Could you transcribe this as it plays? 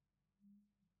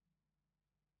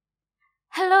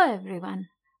Hello everyone.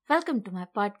 Welcome to my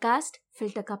podcast,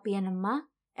 Filter Kapi and Amma,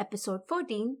 episode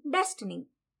 14, Destiny.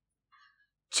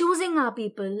 Choosing our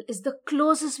people is the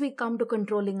closest we come to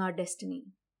controlling our destiny.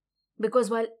 Because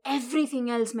while everything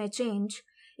else may change,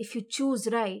 if you choose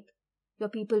right, your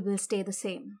people will stay the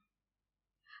same.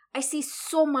 I see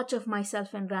so much of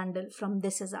myself in Randall from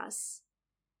This Is Us.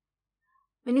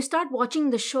 When you start watching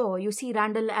the show, you see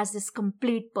Randall as this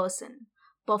complete person.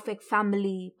 Perfect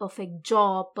family, perfect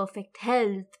job, perfect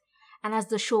health. And as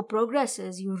the show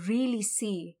progresses, you really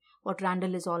see what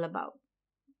Randall is all about.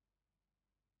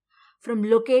 From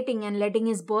locating and letting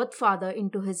his birth father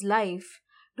into his life,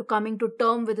 to coming to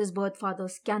terms with his birth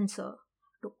father's cancer,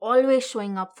 to always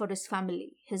showing up for his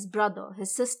family, his brother,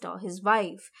 his sister, his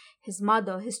wife, his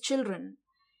mother, his children.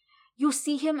 You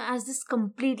see him as this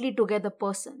completely together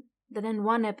person. Then in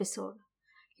one episode,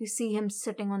 you see him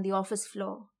sitting on the office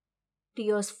floor,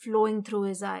 tears flowing through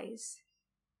his eyes,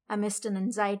 amidst an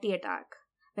anxiety attack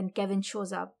when Kevin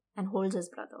shows up and holds his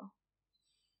brother.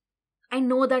 I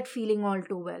know that feeling all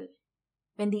too well,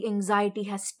 when the anxiety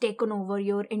has taken over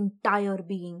your entire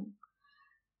being,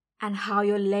 and how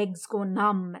your legs go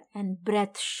numb and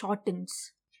breath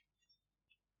shortens.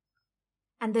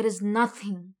 And there is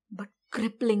nothing but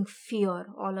crippling fear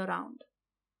all around.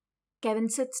 Kevin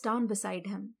sits down beside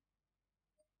him,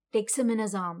 takes him in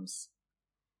his arms,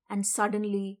 and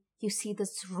suddenly you see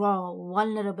this raw,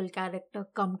 vulnerable character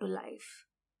come to life.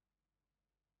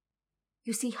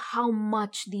 You see how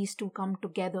much these two come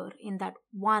together in that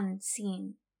one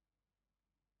scene.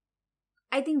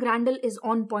 I think Randall is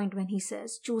on point when he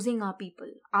says choosing our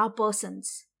people, our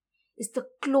persons, is the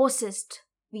closest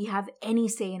we have any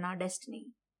say in our destiny.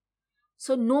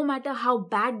 So no matter how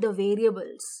bad the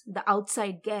variables the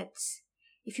outside gets,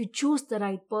 if you choose the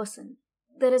right person,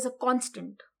 there is a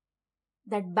constant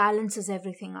that balances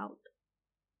everything out.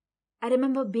 I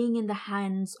remember being in the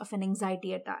hands of an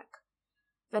anxiety attack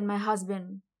when my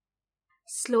husband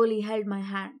slowly held my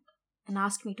hand and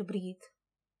asked me to breathe.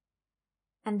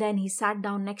 And then he sat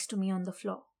down next to me on the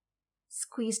floor,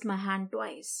 squeezed my hand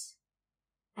twice,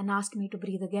 and asked me to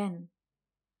breathe again.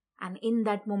 And in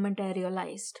that moment, I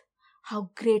realized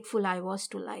how grateful I was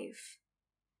to life.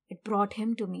 It brought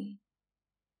him to me.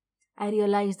 I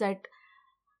realized that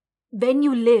when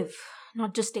you live,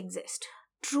 not just exist,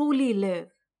 truly live,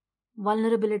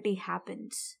 vulnerability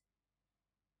happens.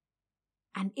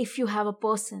 And if you have a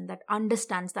person that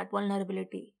understands that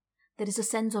vulnerability, there is a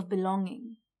sense of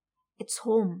belonging. It's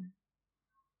home.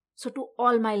 So to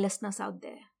all my listeners out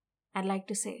there, I'd like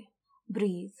to say,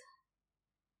 breathe.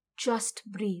 Just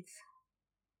breathe.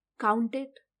 Count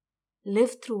it,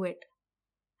 live through it,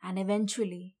 and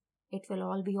eventually it will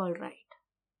all be all right.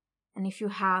 And if you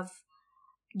have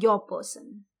your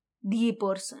person, the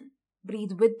person,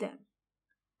 breathe with them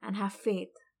and have faith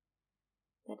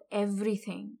that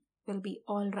everything will be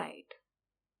all right.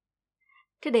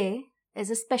 Today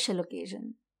is a special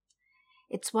occasion.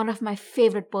 It's one of my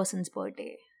favorite person's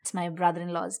birthday. It's my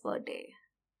brother-in-law's birthday.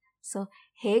 So,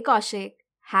 hey Kaushik,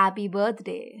 happy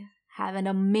birthday. Have an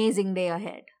amazing day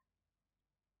ahead.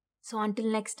 So until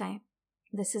next time,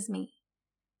 this is me,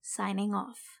 signing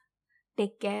off.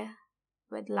 Take care,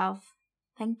 with love.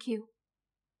 Thank you.